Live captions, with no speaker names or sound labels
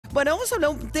Bueno, vamos a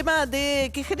hablar de un tema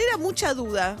que genera mucha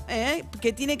duda,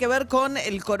 que tiene que ver con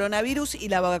el coronavirus y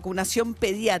la vacunación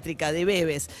pediátrica de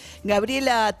bebés.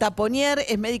 Gabriela Tapponnier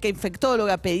es médica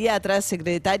infectóloga, pediatra,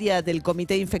 secretaria del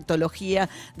Comité de Infectología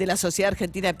de la Sociedad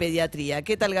Argentina de Pediatría.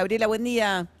 ¿Qué tal, Gabriela? Buen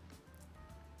día.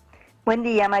 Buen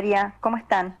día, María. ¿Cómo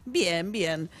están? Bien,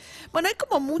 bien. Bueno, hay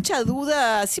como mucha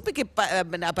duda, siempre que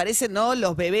aparecen, ¿no?,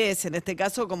 los bebés, en este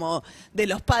caso, como de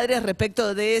los padres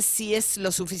respecto de si es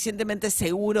lo suficientemente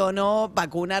seguro o no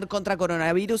vacunar contra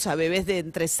coronavirus a bebés de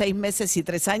entre 6 meses y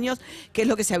 3 años, que es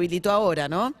lo que se habilitó ahora,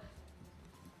 ¿no?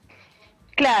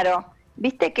 Claro,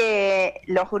 viste que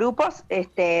los grupos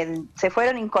se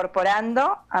fueron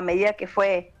incorporando a medida que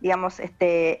fue, digamos,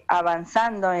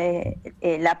 avanzando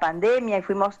la pandemia y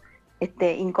fuimos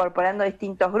incorporando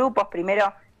distintos grupos.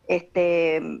 Primero,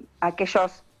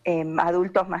 aquellos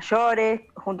adultos mayores,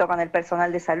 junto con el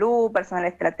personal de salud, personal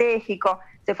estratégico,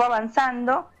 se fue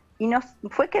avanzando y nos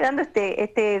fue quedando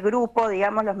este grupo,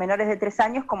 digamos, los menores de 3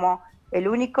 años, como el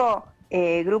único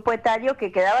grupo etario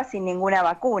que quedaba sin ninguna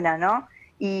vacuna, ¿no?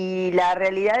 Y la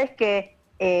realidad es que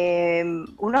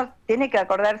uno tiene que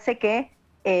acordarse que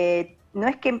no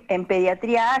es que en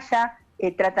pediatría haya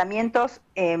tratamientos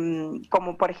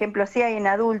como por ejemplo sí hay en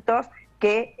adultos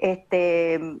que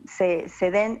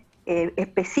se den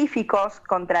específicos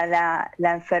contra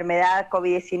la enfermedad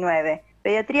COVID-19.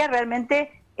 Pediatría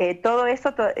realmente todo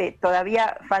eso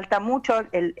todavía falta mucho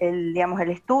digamos, el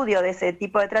estudio de ese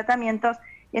tipo de tratamientos,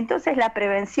 y entonces la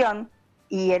prevención,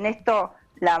 y en esto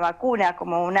la vacuna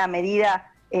como una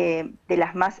medida de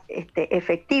las más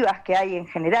efectivas que hay en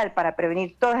general para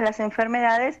prevenir todas las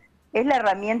enfermedades, es la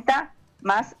herramienta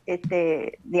más,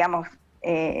 digamos,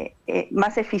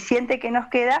 más eficiente que nos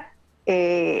queda,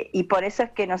 y por eso es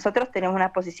que nosotros tenemos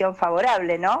una posición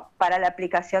favorable, ¿no?, para la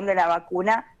aplicación de la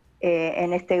vacuna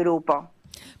en este grupo.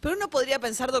 Pero uno podría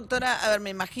pensar, doctora, a ver, me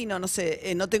imagino, no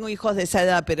sé, no tengo hijos de esa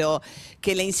edad, pero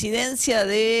que la incidencia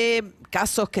de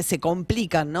casos que se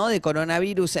complican, ¿no?, de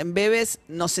coronavirus en bebés,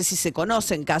 no sé si se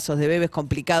conocen casos de bebés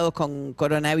complicados con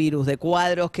coronavirus, de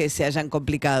cuadros que se hayan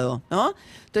complicado, ¿no?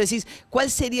 Entonces, ¿cuál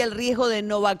sería el riesgo de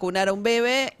no vacunar a un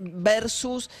bebé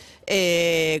versus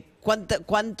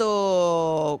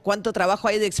cuánto trabajo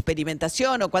hay de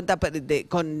experimentación o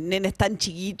con nenes tan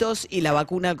chiquitos y la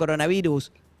vacuna al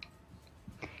coronavirus?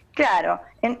 Claro,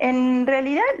 en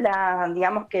realidad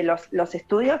digamos que los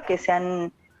estudios que se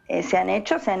han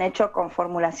hecho con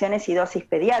formulaciones y dosis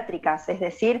pediátricas, es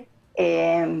decir,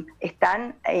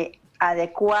 están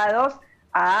adecuados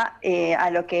a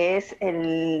lo que es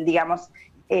digamos,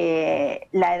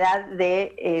 la edad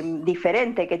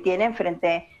diferente que tienen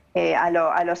frente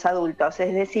a los adultos.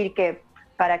 Es decir, que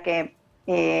para que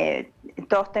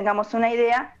todos tengamos una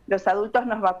idea, los adultos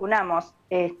nos vacunamos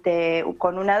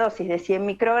con una dosis de 100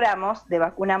 microgramos de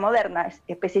vacuna moderna,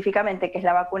 específicamente, que es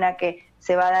la vacuna que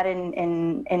se va a dar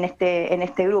en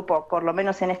este grupo, por lo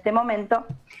menos en este momento,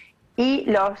 y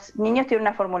los niños tienen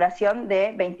una formulación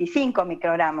de 25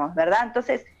 microgramos, ¿verdad?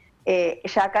 Entonces,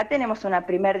 ya acá tenemos una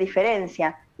primer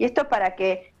diferencia, y esto para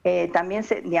que también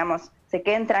digamos, se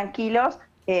queden tranquilos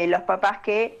los papás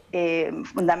que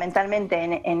fundamentalmente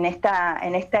en esta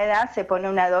edad se pone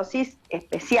una dosis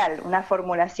especial, una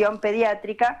formulación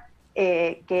pediátrica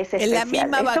que es especial. Es la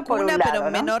misma Esto vacuna, lado, pero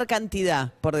en ¿no?, menor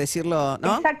cantidad, por decirlo,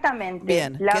 ¿no? Exactamente.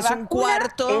 Bien, La que es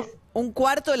un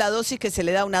cuarto de la dosis que se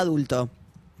le da a un adulto.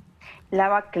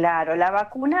 Claro, la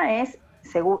vacuna es,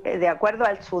 de acuerdo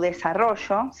a su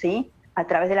desarrollo, ¿sí?, a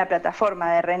través de la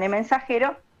plataforma de ARN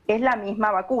mensajero, es la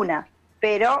misma vacuna,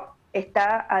 pero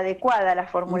está adecuada la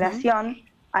formulación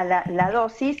a la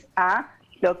dosis a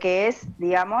lo que es,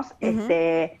 digamos,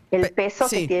 el peso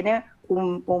que tiene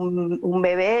un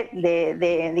bebé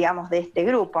digamos, de este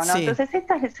grupo, ¿no? Sí. Entonces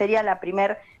esta sería la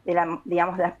primera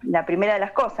de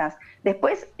las cosas.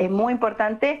 Después es muy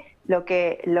importante lo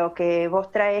que vos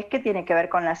traes, que tiene que ver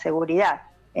con la seguridad.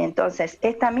 Entonces,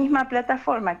 esta misma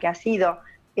plataforma que ha sido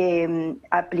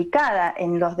aplicada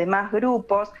en los demás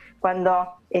grupos,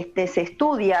 cuando se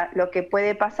estudia lo que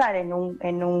puede pasar en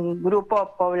un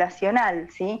grupo poblacional,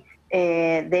 ¿sí?,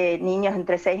 de niños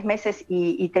entre 6 meses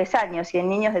y 3 años, y en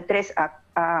niños de 3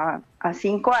 a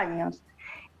 5 años,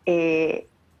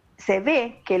 se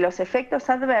ve que los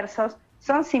efectos adversos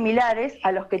son similares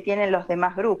a los que tienen los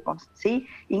demás grupos, ¿sí?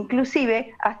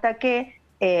 Inclusive hasta que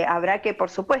habrá que, por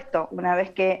supuesto, una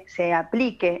vez que se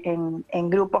aplique en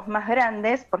grupos más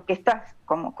grandes, porque estas,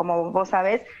 como vos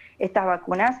sabés, estas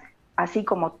vacunas, así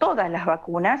como todas las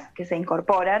vacunas que se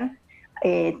incorporan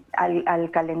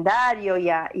al calendario y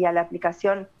a la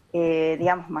aplicación,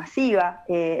 digamos, masiva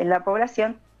en la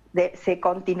población, se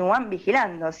continúan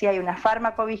vigilando. ¿Sí? Hay una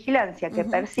farmacovigilancia que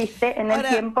persiste en el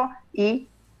tiempo y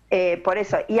Por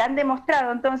eso, y han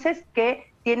demostrado entonces que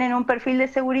tienen un perfil de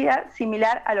seguridad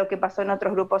similar a lo que pasó en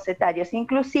otros grupos etarios,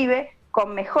 inclusive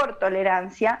con mejor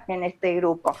tolerancia en este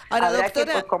grupo. Ahora, habrá doctora,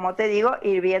 que, pues, como te digo,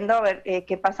 ir viendo a ver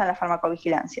qué pasa en la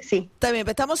farmacovigilancia. Sí. También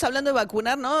estamos hablando de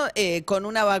vacunar, ¿no? Con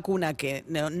una vacuna que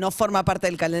no forma parte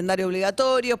del calendario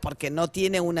obligatorio porque no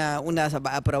tiene una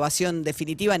aprobación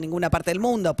definitiva en ninguna parte del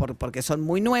mundo porque son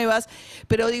muy nuevas.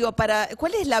 Pero digo,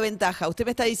 ¿cuál es la ventaja? Usted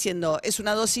me está diciendo, es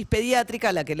una dosis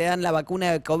pediátrica la que le dan la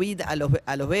vacuna de COVID a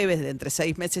los bebés de entre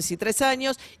 6 meses y 3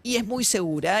 años y es muy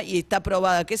segura y está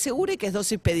probada que es segura y que es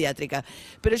dosis pediátrica.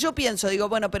 Pero yo pienso, digo,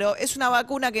 bueno, pero es una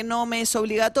vacuna que no me es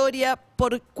obligatoria.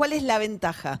 ¿Cuál es la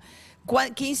ventaja?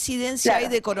 ¿Qué incidencia hay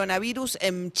de coronavirus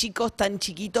en chicos tan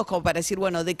chiquitos como para decir,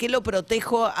 bueno, ¿de qué lo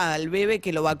protejo al bebé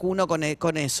que lo vacuno con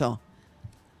eso?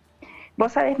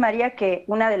 Vos sabés, María, que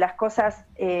una de las cosas,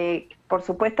 por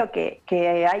supuesto, que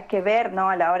hay que ver,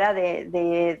 ¿no?, a la hora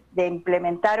de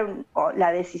implementar, o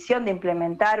la decisión de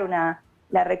implementar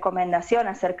la recomendación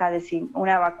acerca de si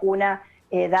una vacuna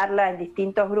darla en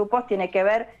distintos grupos, tiene que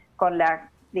ver con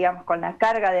digamos, con la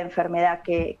carga de enfermedad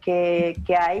que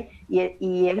hay,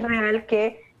 y es real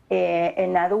que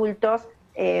en adultos,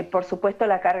 por supuesto,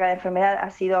 la carga de enfermedad ha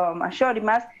sido mayor, y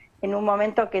más en un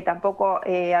momento que tampoco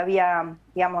había,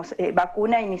 digamos,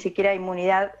 vacuna y ni siquiera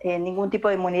inmunidad, ningún tipo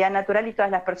de inmunidad natural, y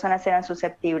todas las personas eran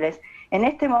susceptibles. En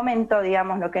este momento,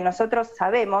 digamos, lo que nosotros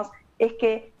sabemos es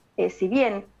que si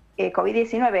bien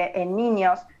COVID-19 en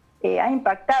niños ha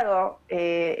impactado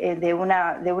de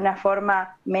una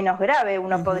forma menos grave,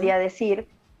 uno podría decir,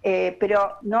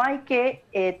 pero no hay que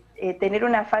tener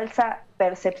una falsa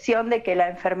percepción de que la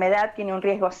enfermedad tiene un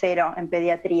riesgo cero en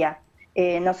pediatría.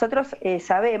 Nosotros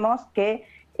sabemos que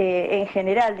en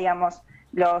general, digamos,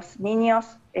 los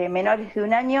niños menores de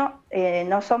 1 año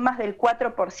no son más del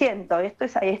 4%,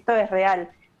 esto es real,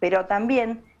 pero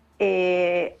también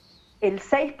el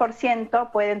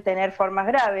 6% pueden tener formas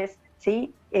graves,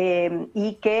 ¿sí?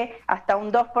 Y que hasta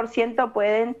un 2%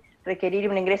 pueden requerir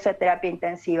un ingreso de terapia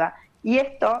intensiva. Y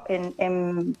esto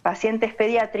en pacientes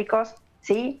pediátricos,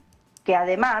 ¿sí?, que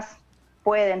además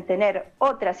pueden tener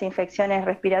otras infecciones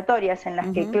respiratorias en las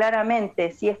que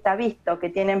claramente sí está visto que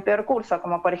tienen peor curso,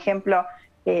 como por ejemplo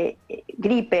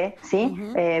gripe, ¿sí?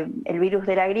 El virus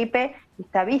de la gripe,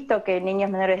 está visto que en niños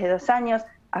menores de 2 años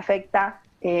afecta,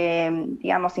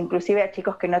 digamos, inclusive a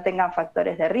chicos que no tengan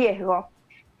factores de riesgo.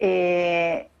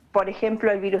 Por ejemplo,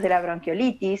 el virus de la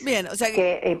bronquiolitis. Bien, o sea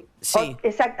que sí.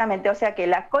 Exactamente, o sea que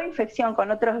la coinfección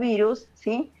con otros virus,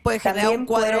 ¿sí, puede generar también un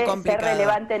cuadro puede complicado. ser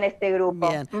relevante en este grupo.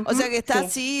 Bien. O sea que está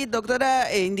así,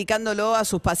 doctora, indicándolo a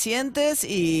sus pacientes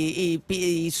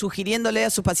y sugiriéndole a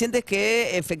sus pacientes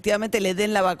que efectivamente le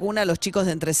den la vacuna a los chicos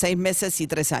de entre 6 meses y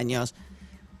 3 años.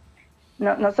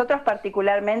 Nosotros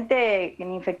particularmente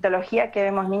en infectología, que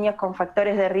vemos niños con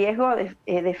factores de riesgo,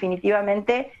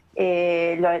 definitivamente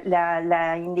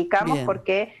la indicamos. Bien.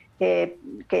 Porque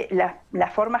que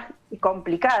las formas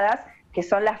complicadas, que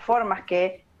son las formas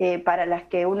para las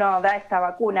que uno da esta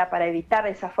vacuna, para evitar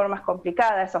esas formas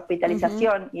complicadas,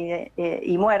 hospitalización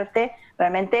y muerte,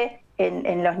 realmente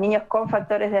en los niños con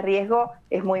factores de riesgo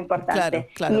es muy importante.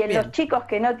 Claro, y en los chicos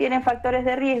que no tienen factores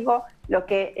de riesgo, lo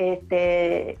que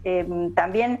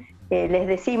también les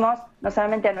decimos, no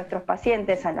solamente a nuestros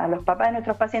pacientes, a los papás de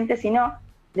nuestros pacientes, sino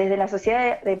desde la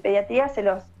Sociedad de Pediatría se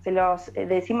los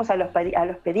decimos a los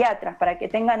pediatras, para que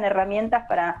tengan herramientas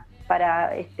para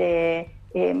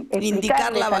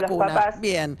indicar la a vacuna. Los papás.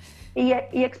 Bien. Y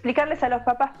explicarles a los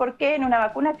papás por qué en una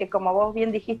vacuna que, como vos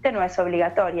bien dijiste, no es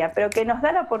obligatoria, pero que nos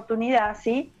da la oportunidad,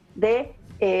 ¿sí?, de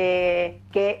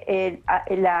que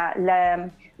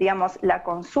digamos, la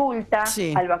consulta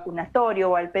al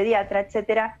vacunatorio o al pediatra,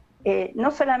 etcétera,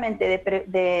 no solamente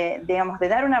digamos, de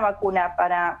dar una vacuna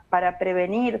para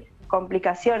prevenir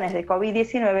complicaciones de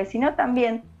COVID-19, sino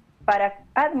también para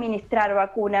administrar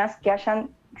vacunas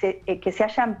que se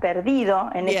hayan perdido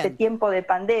en este tiempo de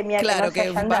pandemia. Claro, que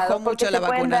bajó dado, mucho la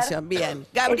vacunación. Bien.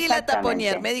 Gabriela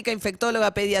Tapponnier, médica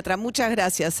infectóloga pediatra, muchas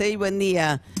gracias y buen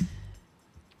día.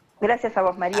 Gracias a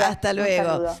vos, María. Hasta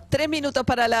luego. 3 minutos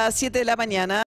para las 7 de la mañana.